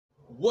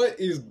What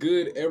is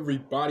good,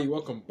 everybody?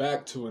 Welcome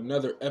back to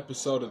another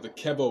episode of the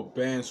Kevo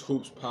Bands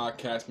Hoops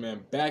podcast,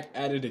 man. Back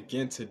at it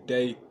again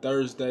today,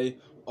 Thursday,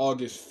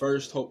 August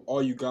 1st. Hope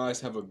all you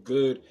guys have a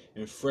good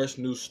and fresh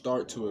new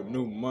start to a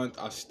new month.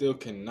 I still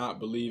cannot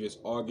believe it's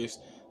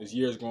August. This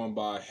year is going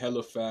by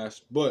hella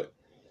fast, but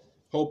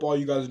hope all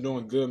you guys are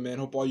doing good, man.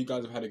 Hope all you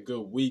guys have had a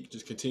good week.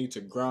 Just continue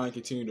to grind,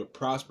 continue to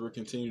prosper,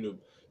 continue to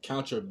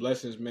count your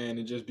blessings, man,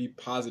 and just be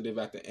positive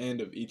at the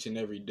end of each and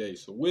every day.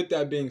 So with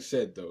that being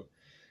said, though,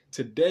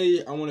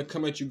 today, I want to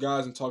come at you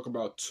guys and talk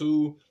about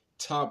two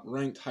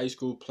top-ranked high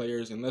school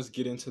players, and let's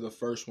get into the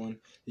first one.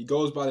 He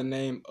goes by the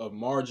name of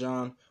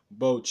MarJon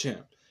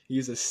Beauchamp.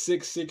 He's a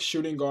 6'6"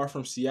 shooting guard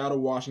from Seattle,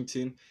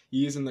 Washington.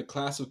 He is in the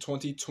class of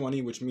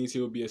 2020, which means he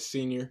will be a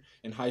senior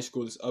in high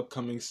school this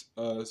upcoming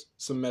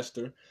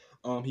semester.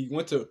 He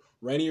went to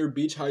Rainier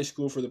Beach High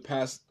School for the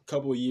past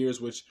couple of years,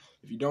 which,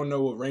 if you don't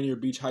know what Rainier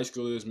Beach High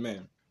School is,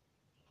 man,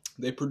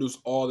 they produce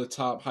all the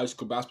top high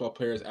school basketball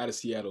players out of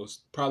Seattle.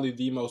 It's probably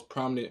the most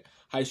prominent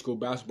high school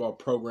basketball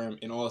program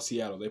in all of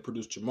Seattle. They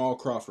produce Jamal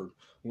Crawford,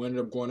 who ended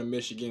up going to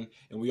Michigan,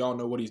 and we all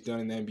know what he's done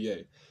in the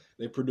NBA.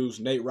 They produced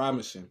Nate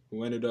Robinson,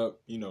 who ended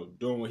up,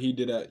 doing what he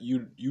did at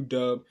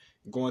UW,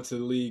 going to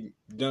the league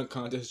dunk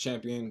contest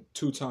champion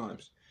 2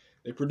 times.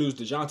 They produced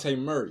DeJounte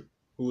Murray,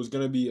 who is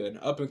going to be an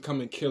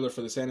up-and-coming killer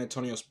for the San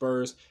Antonio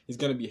Spurs. He's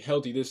going to be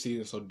healthy this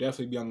season, so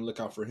definitely be on the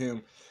lookout for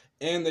him.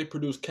 And they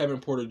produced Kevin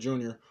Porter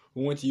Jr.,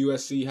 who went to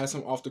USC, had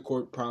some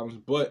off-the-court problems,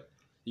 but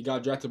he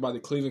got drafted by the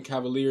Cleveland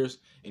Cavaliers,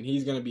 and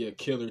he's going to be a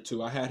killer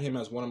too. I had him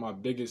as one of my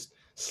biggest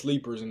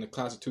sleepers in the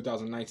class of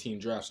 2019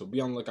 draft, so be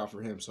on the lookout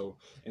for him.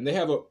 And they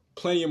have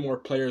plenty of more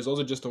players.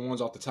 Those are just the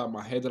ones off the top of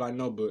my head that I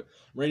know, but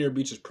Rainier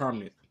Beach is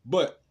prominent.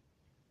 But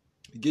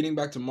getting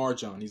back to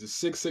MarJon, he's a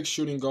 6'6"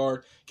 shooting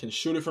guard, can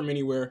shoot it from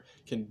anywhere,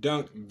 can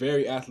dunk,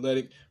 very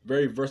athletic,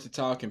 very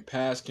versatile, can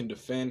pass, can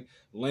defend,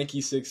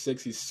 lanky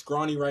 6'6". He's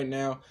scrawny right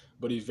now,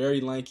 but he's very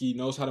lanky,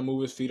 knows how to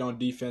move his feet on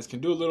defense, can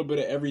do a little bit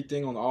of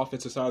everything on the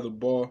offensive side of the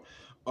ball.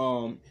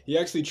 He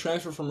actually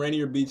transferred from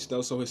Rainier Beach,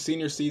 though, so his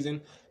senior season,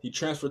 he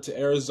transferred to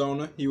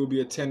Arizona. He will be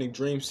attending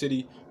Dream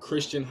City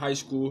Christian High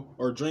School,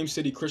 or Dream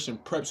City Christian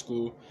Prep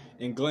School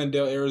in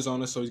Glendale,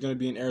 Arizona, so he's going to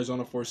be in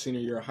Arizona for his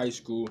senior year of high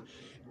school.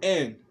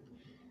 And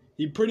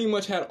he pretty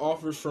much had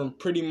offers from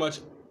pretty much,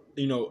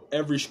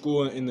 every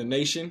school in the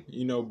nation,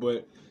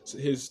 but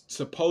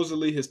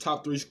supposedly his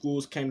top 3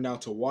 schools came down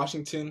to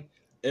Washington,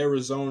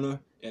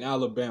 Arizona, and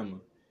Alabama.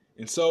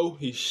 And so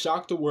he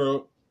shocked the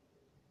world.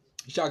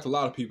 He shocked a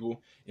lot of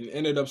people and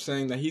ended up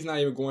saying that he's not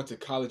even going to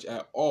college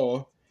at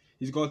all.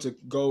 He's going to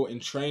go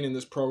and train in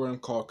this program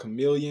called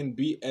Chameleon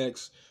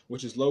BX,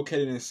 which is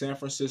located in San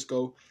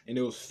Francisco, and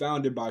it was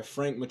founded by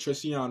Frank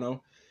Matriciano.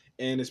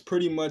 And it's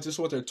pretty much just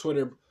what their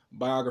Twitter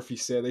biography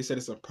said. They said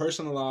it's a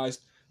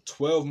personalized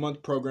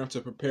 12-month program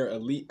to prepare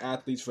elite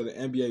athletes for the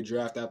NBA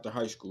draft after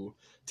high school.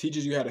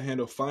 Teaches you how to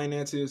handle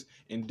finances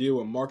and deal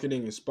with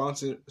marketing and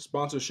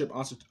sponsorship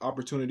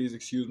opportunities,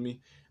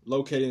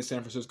 located in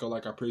San Francisco,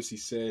 like I previously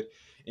said.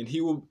 And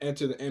he will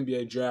enter the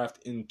NBA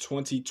draft in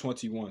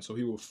 2021. So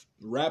he will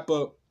wrap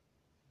up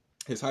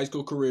his high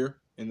school career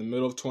in the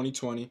middle of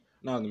 2020.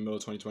 Not in the middle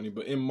of 2020,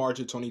 but in March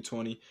of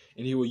 2020.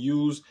 And he will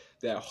use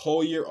that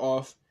whole year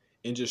off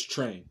and just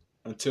train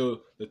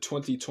until the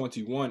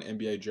 2021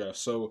 NBA draft.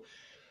 So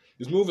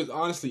this move is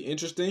honestly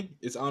interesting.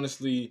 It's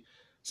honestly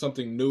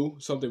something new,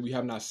 something we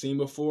have not seen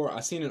before. I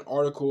seen an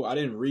article, I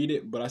didn't read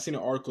it, but I seen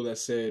an article that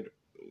said,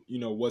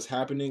 what's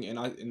happening,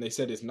 and they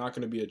said it's not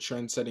going to be a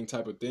trend-setting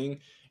type of thing,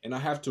 and I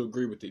have to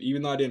agree with it.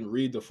 Even though I didn't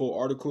read the full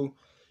article,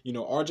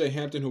 R.J.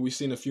 Hampton, who we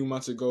seen a few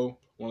months ago,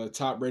 one of the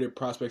top-rated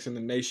prospects in the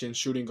nation,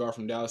 shooting guard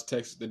from Dallas,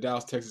 Texas, the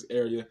Dallas, Texas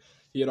area.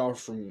 He had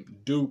offers from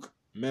Duke,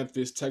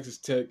 Memphis, Texas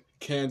Tech,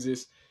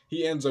 Kansas.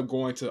 He ends up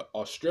going to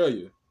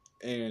Australia,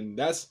 and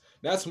that's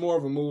more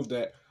of a move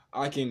that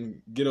I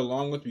can get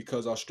along with,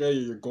 because Australia,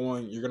 you're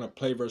going to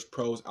play versus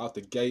pros out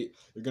the gate.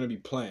 You're going to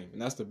be playing,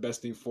 and that's the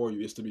best thing for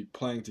you, is to be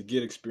playing to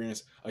get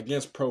experience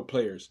against pro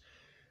players.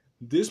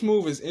 This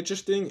move is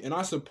interesting, and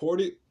I support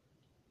it,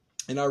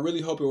 and I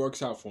really hope it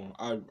works out for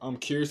him. I'm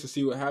curious to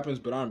see what happens,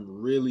 but I'm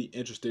really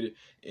interested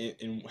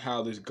in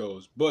how this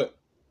goes. But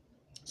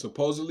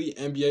supposedly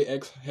NBA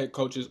ex-head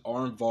coaches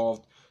are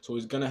involved, so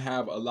he's going to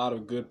have a lot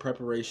of good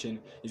preparation.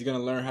 He's going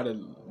to learn how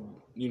to,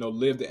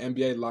 live the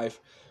NBA life.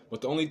 But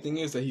the only thing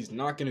is that he's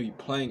not going to be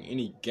playing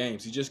any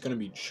games. He's just going to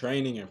be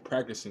training and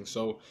practicing.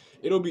 So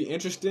it'll be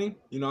interesting.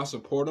 I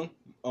support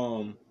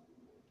him.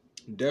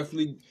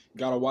 Definitely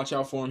got to watch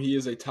out for him. He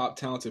is a top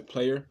talented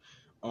player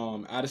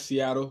out of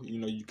Seattle.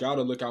 You got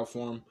to look out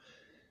for him.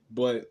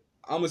 But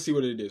I'm going to see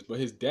what it is. But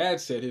his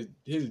dad said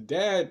his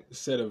dad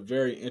said a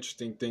very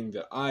interesting thing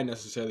that I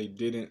necessarily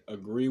didn't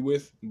agree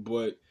with.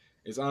 But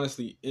it's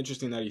honestly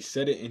interesting that he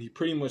said it. And he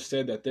pretty much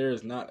said that there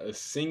is not a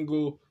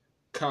single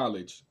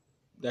college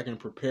that can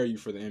prepare you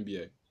for the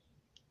NBA.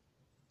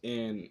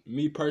 And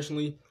me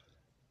personally,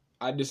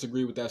 I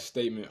disagree with that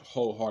statement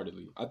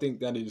wholeheartedly. I think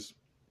that is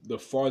the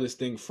farthest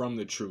thing from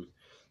the truth.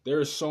 there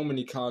are so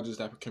many colleges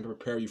that can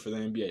prepare you for the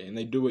NBA, and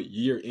they do it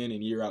year in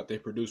and year out. They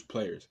produce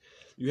players.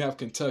 You have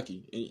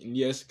Kentucky, and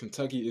yes,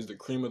 Kentucky is the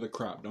cream of the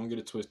crop. Don't get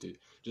it twisted.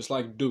 Just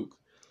like Duke.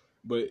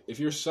 But if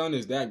your son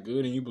is that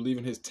good and you believe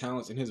in his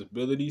talents and his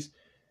abilities,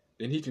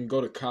 then he can go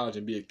to college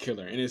and be a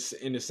killer. And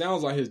it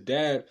sounds like his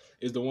dad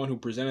is the one who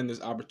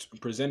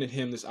presented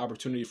him this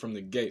opportunity from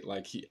the gate.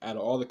 Like, he, out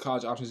of all the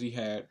college options he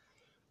had,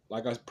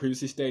 like I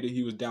previously stated,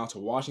 he was down to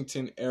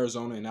Washington,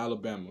 Arizona, and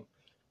Alabama.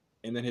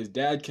 And then his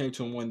dad came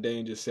to him one day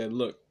and just said,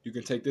 "Look, you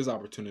can take this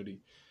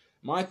opportunity."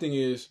 My thing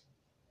is,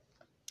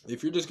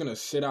 if you're just gonna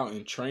sit out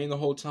and train the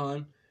whole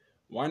time,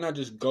 why not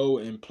just go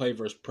and play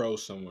versus pro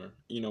somewhere?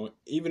 You know,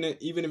 even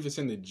if it's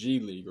in the G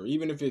League or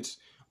even if it's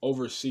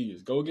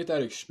overseas, go get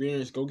that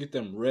experience, go get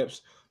them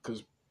reps.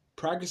 Because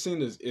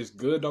practicing is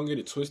good. Don't get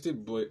it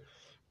twisted, but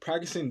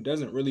practicing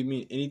doesn't really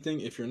mean anything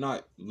if you're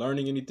not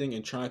learning anything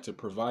and trying to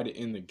provide it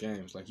in the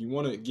games. Like, you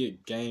want to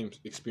get games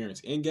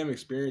experience. In-game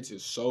experience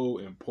is so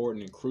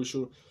important and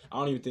crucial. I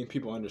don't even think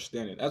people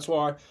understand it. That's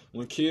why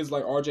when kids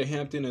like RJ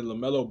Hampton and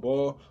LaMelo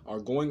Ball are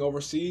going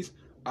overseas,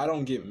 I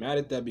don't get mad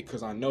at that,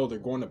 because I know they're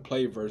going to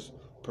play versus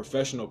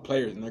professional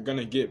players and they're going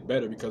to get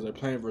better because they're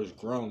playing versus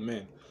grown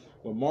men.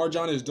 What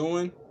MarJon is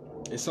doing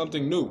is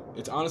something new.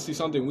 It's honestly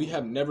something we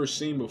have never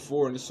seen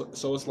before, and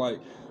so it's like,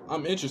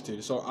 I'm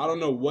interested. So I don't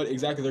know what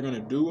exactly they're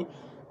going to do.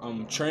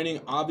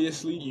 Training,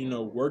 obviously,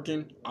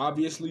 working,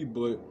 obviously,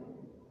 but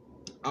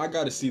I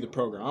got to see the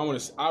program.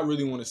 I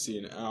really want to see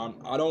it.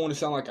 I don't want to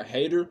sound like a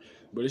hater,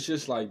 but it's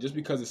just like, just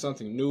because it's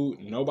something new,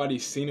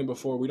 nobody's seen it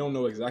before. We don't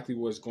know exactly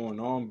what's going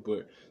on,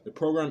 but the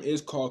program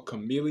is called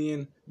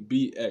Chameleon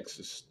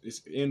BX.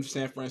 It's in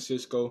San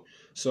Francisco,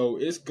 so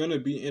it's gonna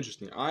be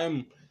interesting. I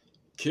am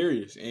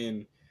curious,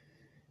 and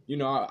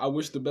I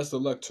wish the best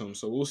of luck to him.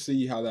 So we'll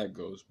see how that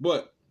goes.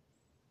 But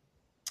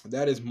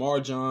that is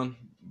MarJon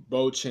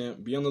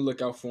Beauchamp. Be on the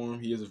lookout for him.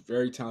 He is a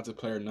very talented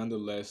player,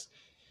 nonetheless.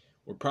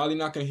 We're probably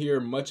not going to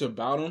hear much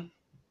about him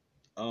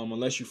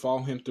unless you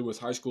follow him through his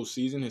high school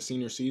season, his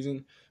senior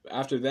season. But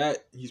after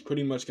that, he's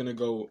pretty much going to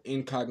go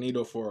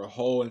incognito for a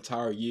whole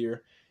entire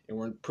year, and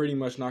we're pretty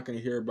much not going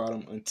to hear about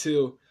him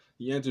until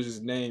he enters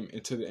his name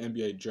into the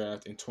NBA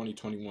draft in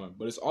 2021.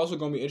 But it's also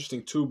going to be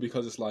interesting, too,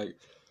 because it's like,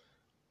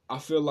 I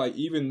feel like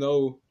even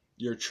though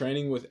you're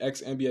training with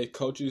ex-NBA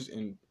coaches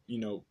and,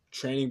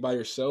 training by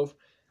yourself,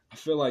 I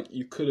feel like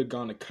you could have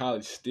gone to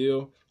college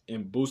still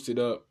and boosted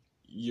up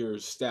your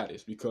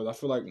status, because I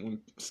feel like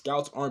when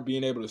scouts aren't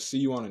being able to see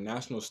you on a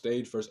national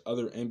stage versus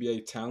other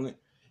NBA talent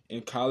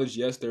in college,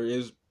 yes, there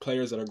is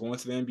players that are going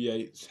to the NBA.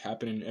 It's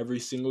happening every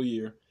single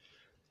year.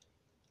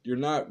 You're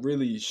not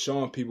really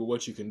showing people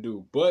what you can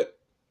do. But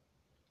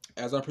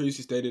as I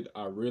previously stated,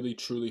 I really,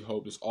 truly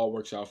hope this all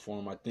works out for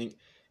him. I think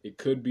it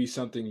could be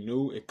something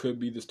new. It could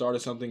be the start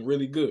of something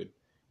really good.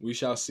 We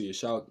shall see. It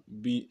shall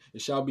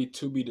be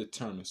to be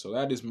determined. So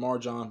that is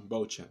MarJon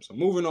Beauchamp. So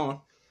moving on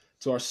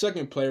to our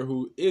second player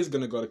who is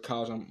going to go to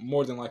college. I'm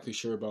more than likely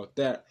sure about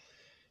that.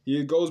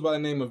 He goes by the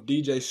name of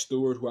DJ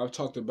Steward, who I've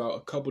talked about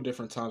a couple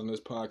different times on this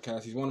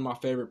podcast. He's one of my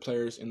favorite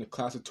players in the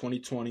class of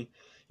 2020.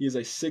 He is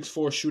a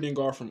 6'4" shooting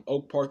guard from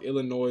Oak Park,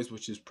 Illinois,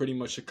 which is pretty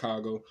much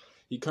Chicago.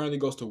 He currently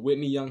goes to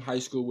Whitney Young High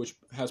School, which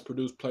has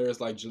produced players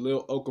like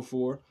Jahlil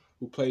Okafor,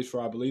 who plays for,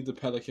 I believe, the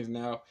Pelicans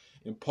now,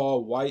 and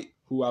Paul White,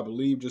 who I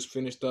believe just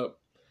finished up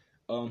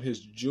his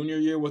junior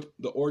year with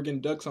the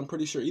Oregon Ducks. I'm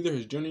pretty sure either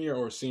his junior year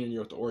or senior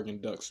year with the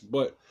Oregon Ducks.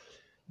 But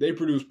they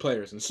produce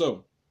players. And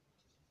so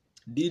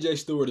DJ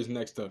Steward is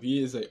next up.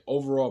 He is an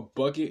overall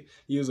bucket.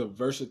 He is a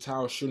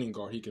versatile shooting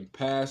guard. He can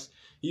pass.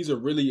 He's a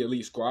really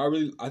elite scorer.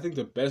 I think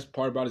the best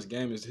part about his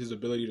game is his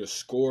ability to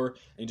score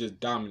and just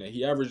dominate.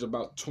 He averaged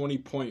about 20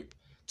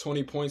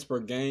 points per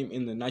game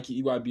in the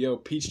Nike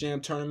EYBL Peach Jam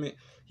tournament.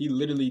 He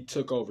literally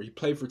took over. He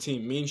played for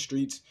Team Mean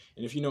Streets,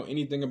 and if you know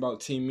anything about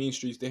Team Mean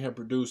Streets, they have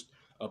produced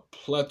a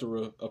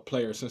plethora of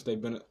players since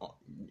they've been,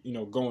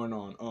 going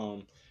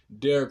on.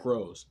 Derrick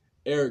Rose,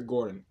 Eric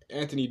Gordon,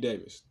 Anthony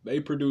Davis.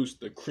 They produced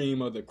the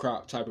cream of the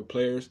crop type of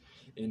players,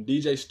 and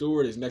DJ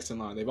Steward is next in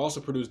line. They've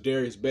also produced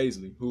Darius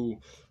Bazley, who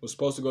was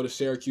supposed to go to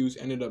Syracuse,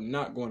 ended up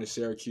not going to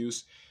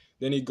Syracuse.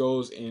 Then he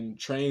goes and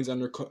trains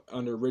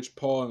under Rich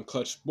Paul and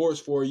Clutch Sports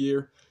for a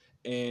year,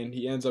 and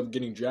he ends up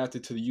getting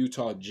drafted to the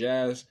Utah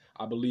Jazz,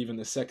 I believe, in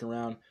the second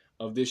round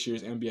of this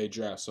year's NBA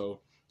draft. So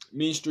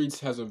Mean Streets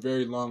has a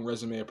very long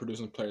resume of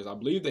producing players. I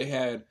believe they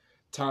had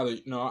Tyler.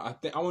 No, I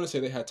want to say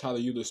they had Tyler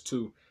Ulis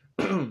too.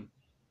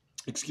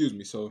 Excuse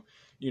me. So,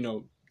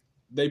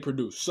 they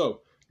produce.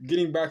 So,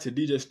 getting back to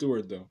DJ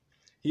Steward, though,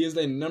 he is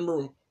the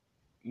number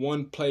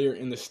one player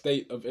in the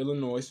state of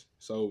Illinois.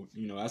 So,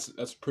 that's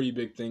a pretty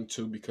big thing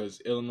too,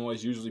 because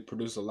Illinois usually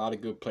produces a lot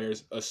of good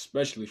players,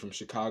 especially from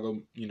Chicago,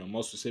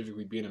 most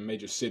specifically being a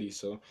major city.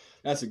 So,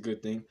 that's a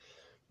good thing.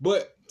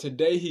 But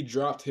today he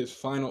dropped his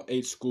final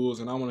 8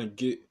 schools, and I want to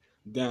get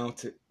down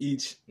to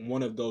each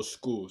one of those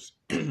schools.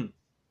 And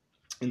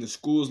the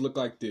schools look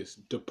like this: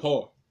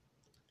 DePaul,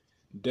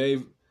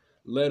 Dave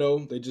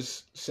Leto. They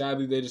just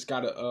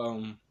got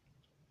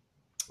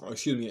an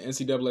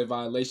NCAA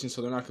violation,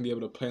 so they're not going to be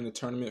able to play in the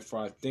tournament for,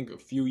 I think, a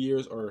few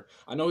years. Or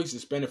I know he's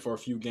suspended for a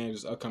few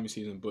games this upcoming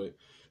season. But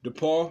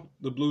DePaul,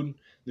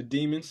 the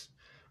Demons.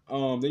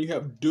 Then you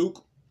have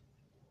Duke,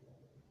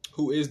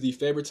 who is the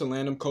favorite to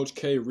land him. Coach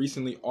K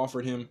recently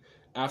offered him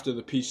after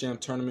the Peach Jam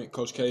tournament.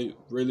 Coach K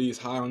really is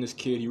high on this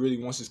kid. He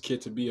really wants his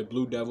kid to be a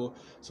Blue Devil.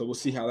 So we'll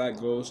see how that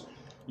goes.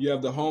 You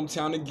have the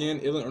hometown again,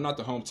 or not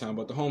the hometown,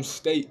 but the home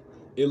state,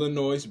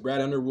 Illinois.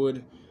 Brad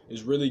Underwood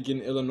is really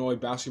getting Illinois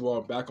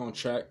basketball back on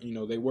track. You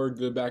know, they were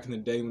good back in the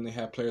day when they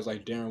had players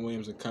like Darren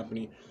Williams and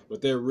company,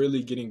 but they're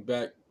really getting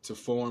back to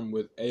form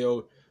with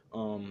Ayo.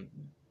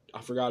 I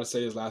forgot to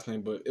say his last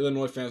name, but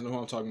Illinois fans know who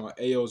I'm talking about.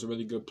 Ayo is a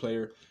really good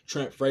player.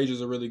 Trent Frazier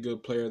is a really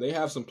good player. They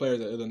have some players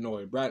at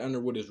Illinois. Brad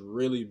Underwood is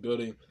really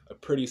building a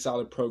pretty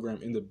solid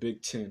program in the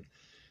Big Ten.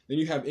 Then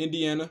you have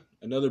Indiana,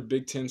 another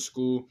Big Ten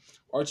school.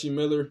 Archie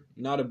Miller,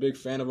 not a big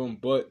fan of him,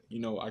 but, you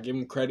know, I give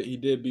him credit. He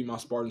did beat my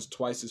Spartans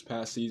twice this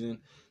past season.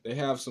 They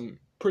have some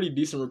pretty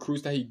decent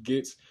recruits that he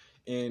gets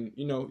and,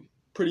 you know,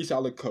 pretty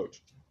solid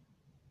coach.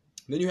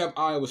 Then you have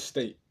Iowa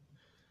State.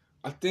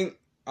 I think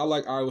I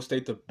like Iowa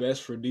State the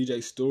best for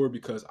DJ Stewart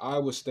because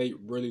Iowa State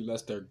really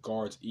lets their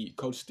guards eat.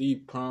 Coach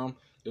Steve Prohm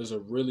does a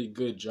really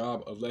good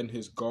job of letting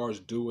his guards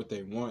do what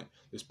they want.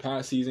 This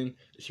past season,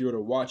 if you were to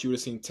watch, you would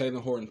have seen Taylor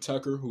Horton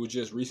Tucker, who was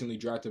just recently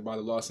drafted by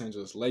the Los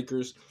Angeles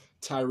Lakers,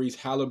 Tyrese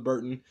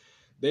Halliburton.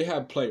 They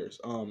have players.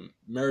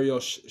 Mario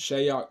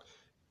Shayok.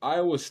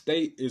 Iowa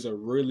State is a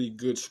really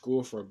good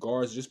school for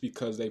guards just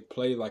because they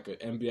play like an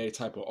NBA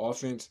type of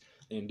offense,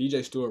 and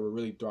DJ Stewart will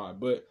really thrive.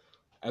 But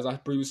as I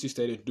previously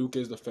stated, Duke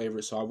is the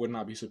favorite, so I would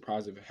not be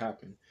surprised if it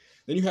happened.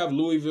 Then you have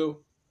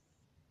Louisville.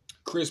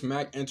 Chris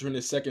Mack entering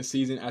his second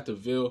season at the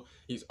Ville.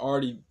 He's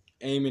already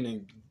aiming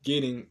and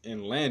getting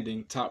and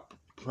landing top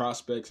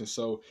prospects, and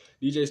so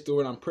DJ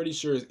Stewart, I'm pretty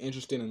sure, is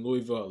interested in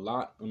Louisville a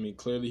lot. I mean,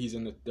 clearly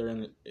they're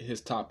in his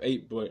top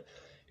 8, but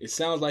it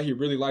sounds like he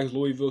really likes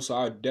Louisville, so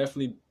I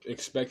definitely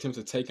expect him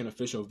to take an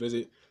official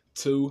visit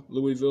to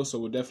Louisville, so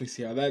we'll definitely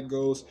see how that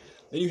goes.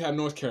 Then you have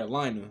North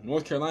Carolina.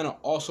 North Carolina,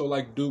 also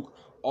like Duke,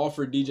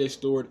 offered DJ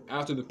Stewart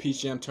after the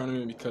Peach Jam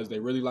tournament because they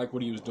really liked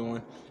what he was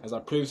doing. As I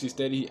previously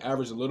stated, he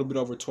averaged a little bit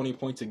over 20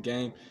 points a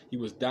game. He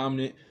was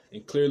dominant,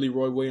 and clearly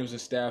Roy Williams and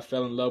staff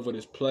fell in love with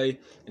his play,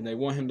 and they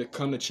want him to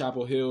come to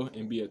Chapel Hill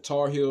and be a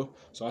Tar Heel.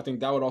 So I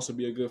think that would also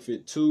be a good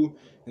fit too.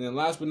 And then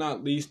last but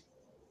not least,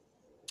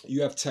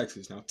 you have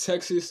Texas. Now,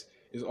 Texas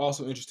is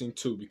also interesting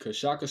too because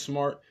Shaka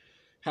Smart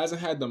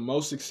hasn't had the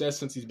most success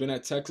since he's been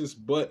at Texas,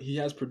 but he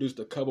has produced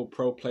a couple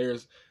pro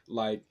players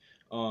like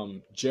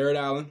Jared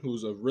Allen,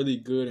 who's a really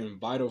good and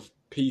vital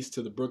piece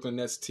to the Brooklyn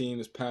Nets team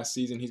this past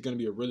season. He's going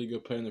to be a really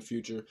good player in the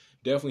future.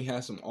 Definitely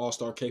has some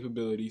all-star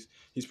capabilities.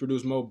 He's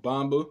produced Mo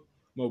Bamba.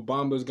 Mo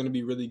Bamba is going to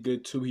be really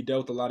good too. He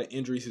dealt with a lot of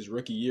injuries his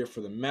rookie year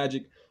for the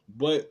Magic,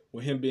 but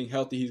with him being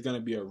healthy, he's going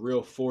to be a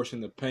real force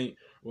in the paint,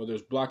 whether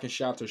it's blocking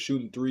shots or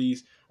shooting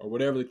threes or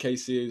whatever the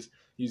case is.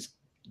 He's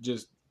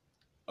just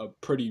a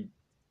pretty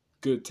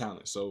good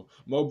talent. So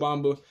Mo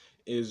Bamba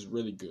is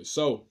really good.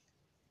 So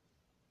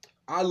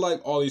I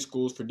like all these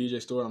schools for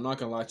DJ Stewart. I'm not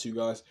going to lie to you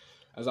guys.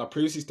 As I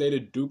previously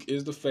stated, Duke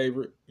is the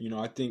favorite. You know,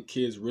 I think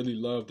kids really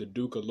love the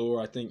Duke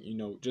allure. I think, you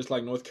know, just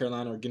like North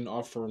Carolina are getting an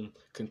offer from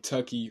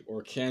Kentucky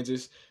or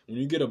Kansas, when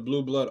you get a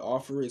blue blood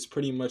offer, it's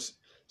pretty much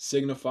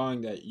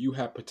signifying that you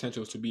have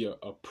potential to be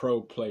a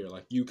pro player.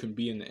 Like, you can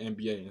be in the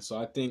NBA. And so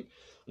I think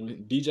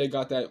when DJ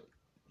got that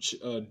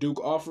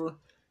Duke offer,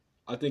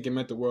 I think it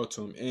meant the world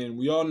to him. And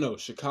we all know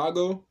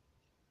Chicago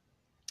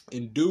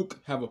and Duke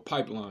have a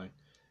pipeline.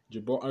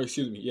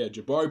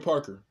 Jabari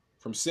Parker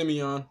from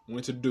Simeon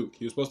went to Duke.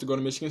 He was supposed to go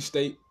to Michigan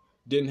State.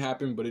 Didn't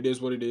happen, but it is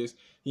what it is.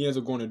 He ends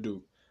up going to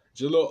Duke.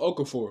 Jahlil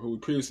Okafor, who we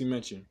previously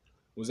mentioned,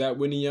 was at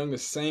Whitney Young, the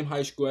same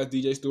high school as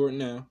DJ Stewart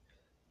now,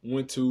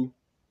 went to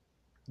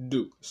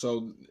Duke.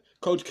 So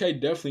Coach K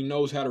definitely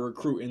knows how to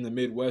recruit in the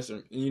Midwest.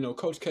 And, you know,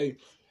 Coach K,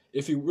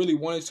 if he really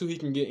wanted to, he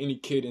can get any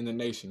kid in the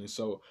nation. And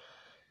so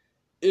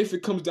if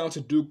it comes down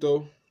to Duke,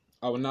 though,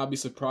 I would not be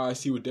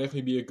surprised. He would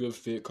definitely be a good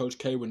fit. Coach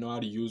K would know how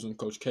to use him.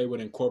 Coach K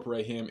would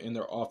incorporate him in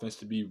their offense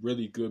to be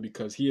really good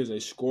because he is a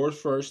scorer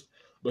first,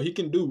 but he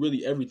can do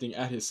really everything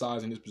at his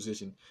size and his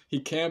position.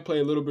 He can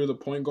play a little bit of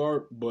the point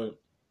guard, but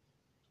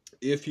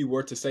if he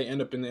were to, say,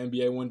 end up in the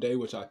NBA one day,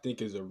 which I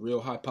think is a real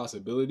high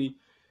possibility,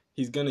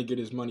 he's going to get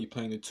his money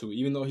playing the two.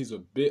 Even though he's a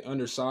bit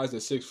undersized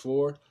at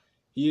 6'4",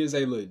 he is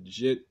a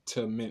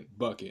legitimate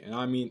bucket, and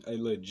I mean a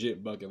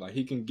legit bucket. Like,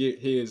 he can get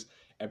his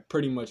at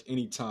pretty much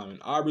any time, and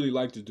I really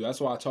like to do.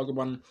 That's why I talk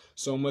about him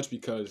so much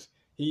because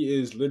he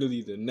is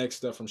literally the next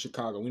step from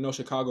Chicago. We know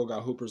Chicago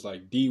got hoopers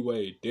like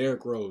D-Wade,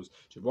 Derrick Rose,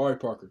 Jabari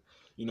Parker,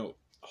 you know,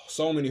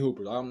 so many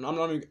hoopers. I'm not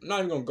even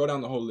going to go down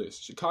the whole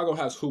list. Chicago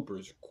has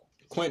hoopers,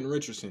 Quentin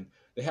Richardson.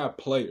 They have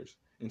players,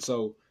 and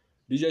so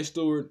DJ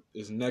Stewart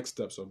is next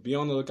up. So be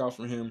on the lookout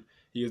for him.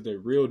 He is the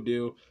real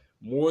deal.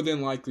 More than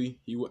likely,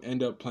 he will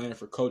end up playing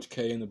for Coach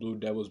K and the Blue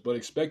Devils, but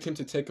expect him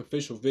to take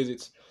official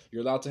visits.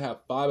 You're allowed to have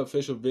 5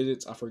 official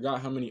visits. I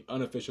forgot how many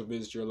unofficial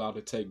visits you're allowed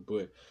to take,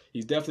 but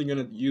he's definitely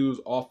going to use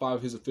all 5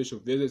 of his official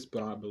visits,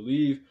 but I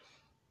believe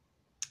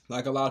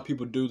like a lot of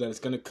people do, that it's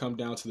going to come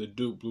down to the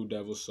Duke Blue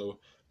Devils. So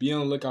be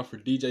on the lookout for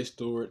DJ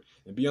Stewart,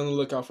 and be on the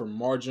lookout for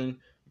Margin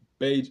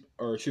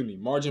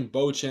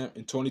Beauchamp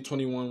in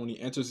 2021 when he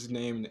enters his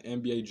name in the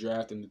NBA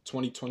draft in the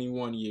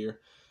 2021 year.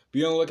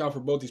 Be on the lookout for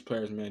both these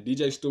players, man.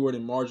 DJ Stewart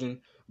and Margin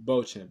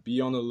Beauchamp.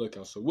 Be on the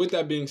lookout. So with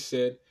that being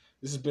said,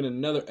 this has been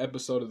another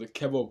episode of the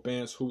Kevo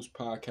Bands Hoops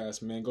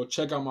podcast, man. Go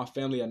check out my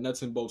family at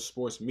Nuts and Bolts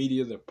Sports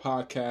Media, their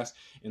podcast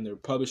and their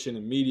publishing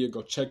and media.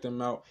 Go check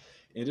them out.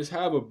 And just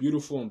have a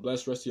beautiful and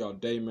blessed rest of y'all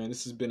day, man.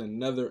 This has been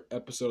another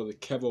episode of the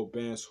Kevo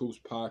Bands Hoops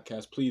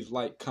podcast. Please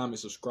like, comment,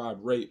 subscribe,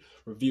 rate,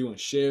 review, and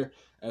share.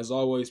 As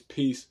always,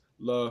 peace,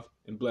 love,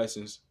 and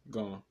blessings.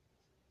 Gone.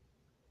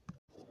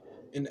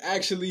 And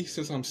actually,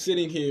 since I'm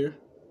sitting here,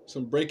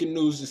 some breaking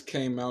news just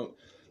came out.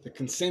 The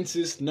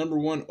consensus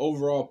 #1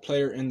 overall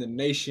player in the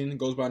nation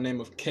goes by the name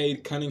of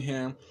Cade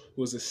Cunningham,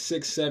 who is a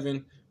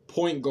 6'7"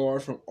 point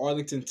guard from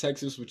Arlington,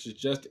 Texas, which is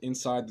just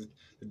inside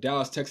the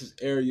Dallas, Texas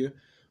area.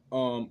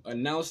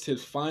 Announced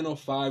his final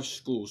 5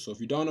 schools. So if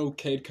you don't know who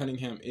Cade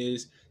Cunningham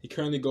is, he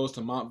currently goes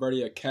to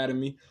Montverde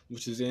Academy,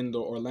 which is in the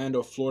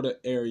Orlando, Florida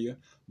area,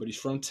 but he's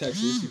from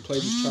Texas. He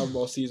played his travel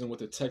ball season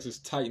with the Texas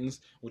Titans,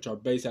 which are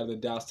based out of the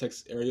Dallas,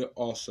 Texas area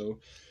also.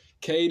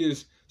 Cade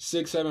is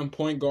 6'7"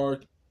 point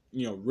guard,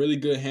 really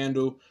good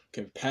handle,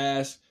 can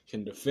pass,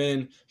 can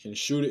defend, can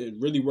shoot it. It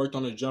really worked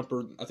on the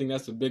jumper. I think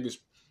that's the biggest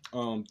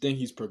thing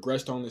he's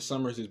progressed on this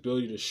summer, is his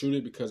ability to shoot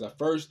it, because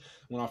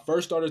when I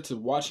first started to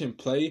watch him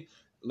play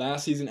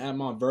last season at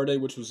Montverde,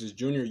 which was his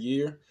junior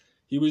year,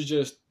 he was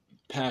just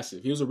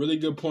passive. He was a really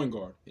good point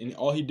guard, and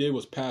all he did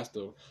was pass,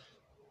 though.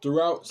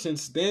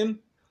 Since then,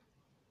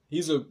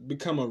 he's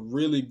become a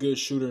really good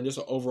shooter and just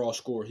an overall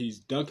scorer. He's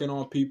dunking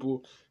on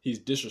people. He's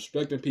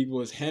disrespecting people.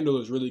 His handle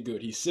is really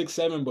good. He's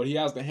 6'7", but he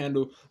has the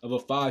handle of a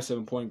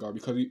 5'7" point guard,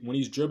 because when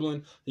he's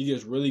dribbling, he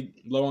gets really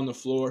low on the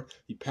floor.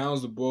 He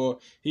pounds the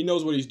ball. He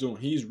knows what he's doing.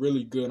 He's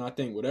really good, and I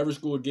think whatever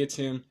school gets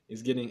him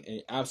is getting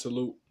an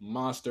absolute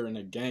monster and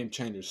a game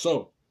changer.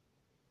 So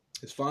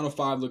his final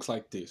 5 looks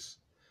like this.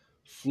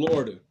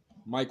 Florida,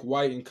 Mike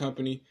White and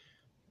company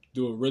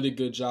do a really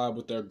good job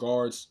with their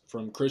guards,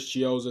 from Chris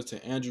Chiozza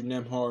to Andrew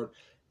Nembhard.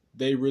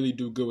 They really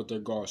do good with their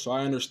guards. So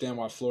I understand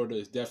why Florida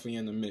is definitely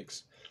in the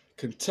mix.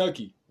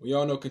 Kentucky, we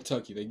all know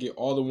Kentucky. They get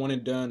all the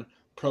one-and-done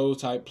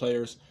pro-type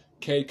players.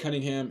 Cade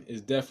Cunningham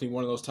is definitely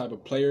one of those type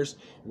of players.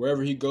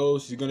 Wherever he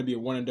goes, he's going to be a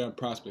one-and-done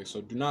prospect.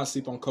 So do not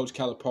sleep on Coach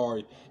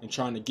Calipari and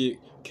trying to get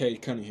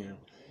Cade Cunningham.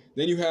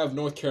 Then you have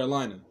North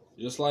Carolina.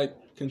 Just like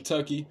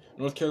Kentucky,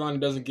 North Carolina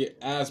doesn't get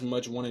as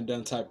much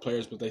one-and-done type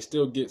players, but they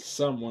still get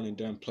some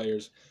one-and-done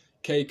players.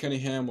 Cade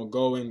Cunningham will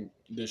go and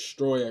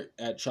destroy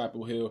at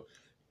Chapel Hill.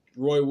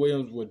 Roy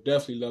Williams would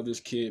definitely love this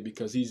kid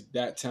because he's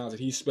that talented.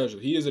 He's special.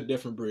 He is a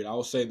different breed. I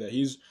will say that.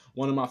 He's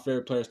one of my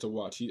favorite players to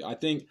watch. I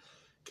think,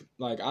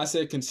 like I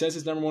said,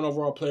 consensus #1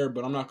 overall player,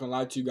 but I'm not going to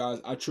lie to you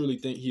guys. I truly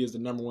think he is the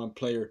 #1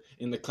 player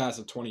in the class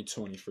of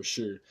 2020 for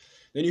sure.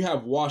 Then you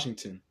have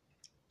Washington.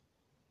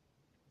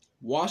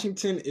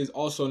 Washington is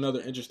also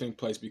another interesting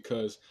place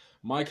because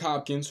Mike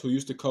Hopkins, who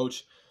used to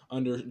coach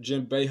under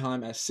Jim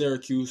Boeheim at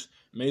Syracuse,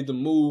 made the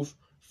move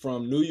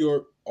from New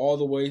York all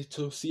the way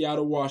to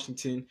Seattle,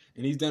 Washington,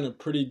 and he's done a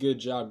pretty good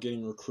job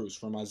getting recruits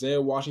from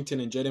Isaiah Washington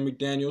and Jaden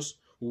McDaniels,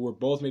 who were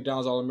both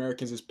McDonald's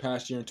All-Americans this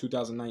past year in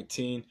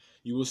 2019.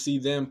 You will see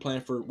them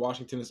playing for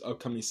Washington this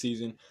upcoming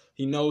season.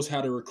 He knows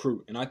how to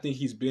recruit, and I think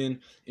he's been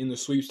in the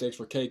sweepstakes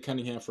for Cade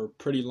Cunningham for a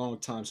pretty long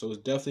time, so it's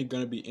definitely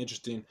going to be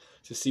interesting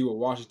to see what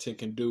Washington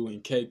can do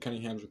in Cade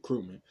Cunningham's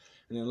recruitment.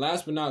 And then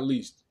last but not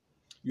least,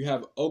 you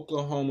have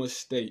Oklahoma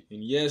State.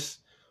 And yes,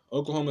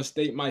 Oklahoma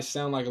State might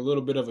sound like a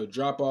little bit of a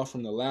drop-off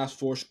from the last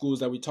 4 schools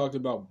that we talked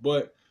about,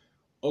 but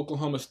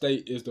Oklahoma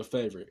State is the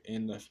favorite.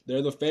 And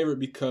they're the favorite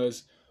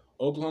because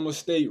Oklahoma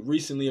State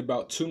recently,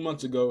 about 2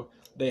 months ago,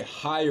 they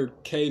hired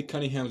Cade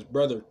Cunningham's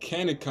brother,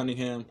 Cannon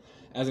Cunningham,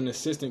 as an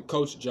assistant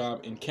coach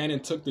job, and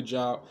Cannon took the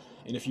job.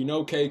 And if you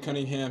know Cade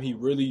Cunningham, he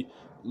really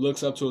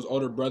looks up to his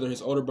older brother.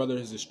 His older brother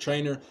is his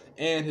trainer,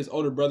 and his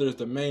older brother is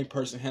the main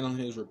person handling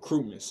his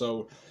recruitment.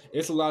 So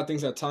it's a lot of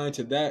things that tie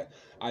into that.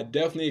 I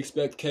definitely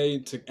expect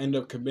Cade to end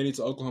up committing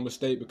to Oklahoma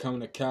State,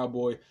 becoming a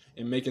Cowboy,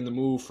 and making the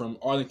move from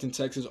Arlington,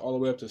 Texas, all the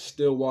way up to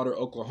Stillwater,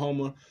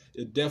 Oklahoma.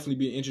 It'd definitely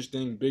be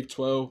interesting. Big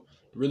 12,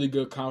 really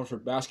good conference for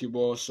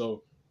basketball.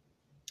 So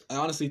I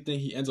honestly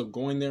think he ends up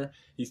going there.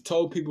 He's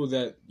told people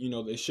that,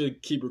 they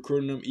should keep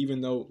recruiting him,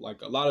 even though,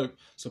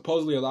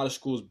 supposedly a lot of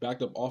schools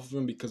backed up off of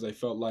him because they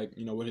felt like,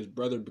 with his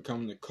brother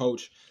becoming the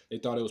coach, they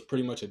thought it was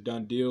pretty much a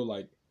done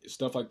deal.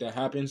 Stuff like that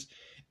happens.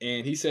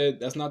 And he said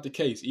that's not the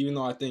case, even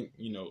though I think,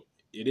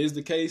 it is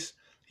the case.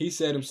 He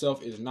said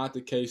himself it's not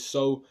the case.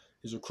 So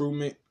his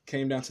recruitment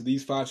came down to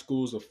these 5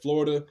 schools of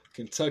Florida,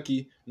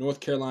 Kentucky, North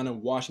Carolina,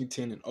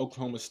 Washington, and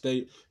Oklahoma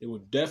State. It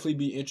would definitely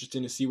be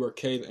interesting to see where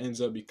Cade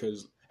ends up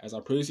because, as I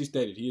previously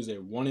stated, he is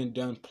a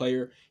one-and-done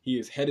player. He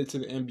is headed to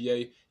the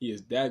NBA. He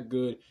is that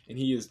good, and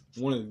he is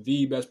one of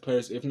the best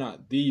players, if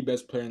not the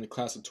best player in the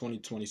class of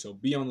 2020. So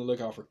be on the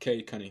lookout for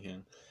Cade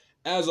Cunningham.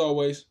 As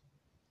always,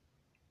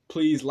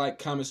 Please like,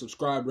 comment,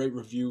 subscribe, rate,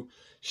 review,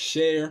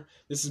 share.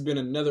 This has been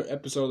another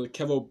episode of the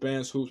Kevo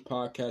Bands Hoops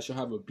Podcast. Y'all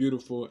have a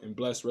beautiful and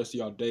blessed rest of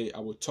y'all day. I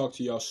will talk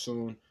to y'all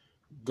soon.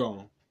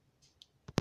 Gone.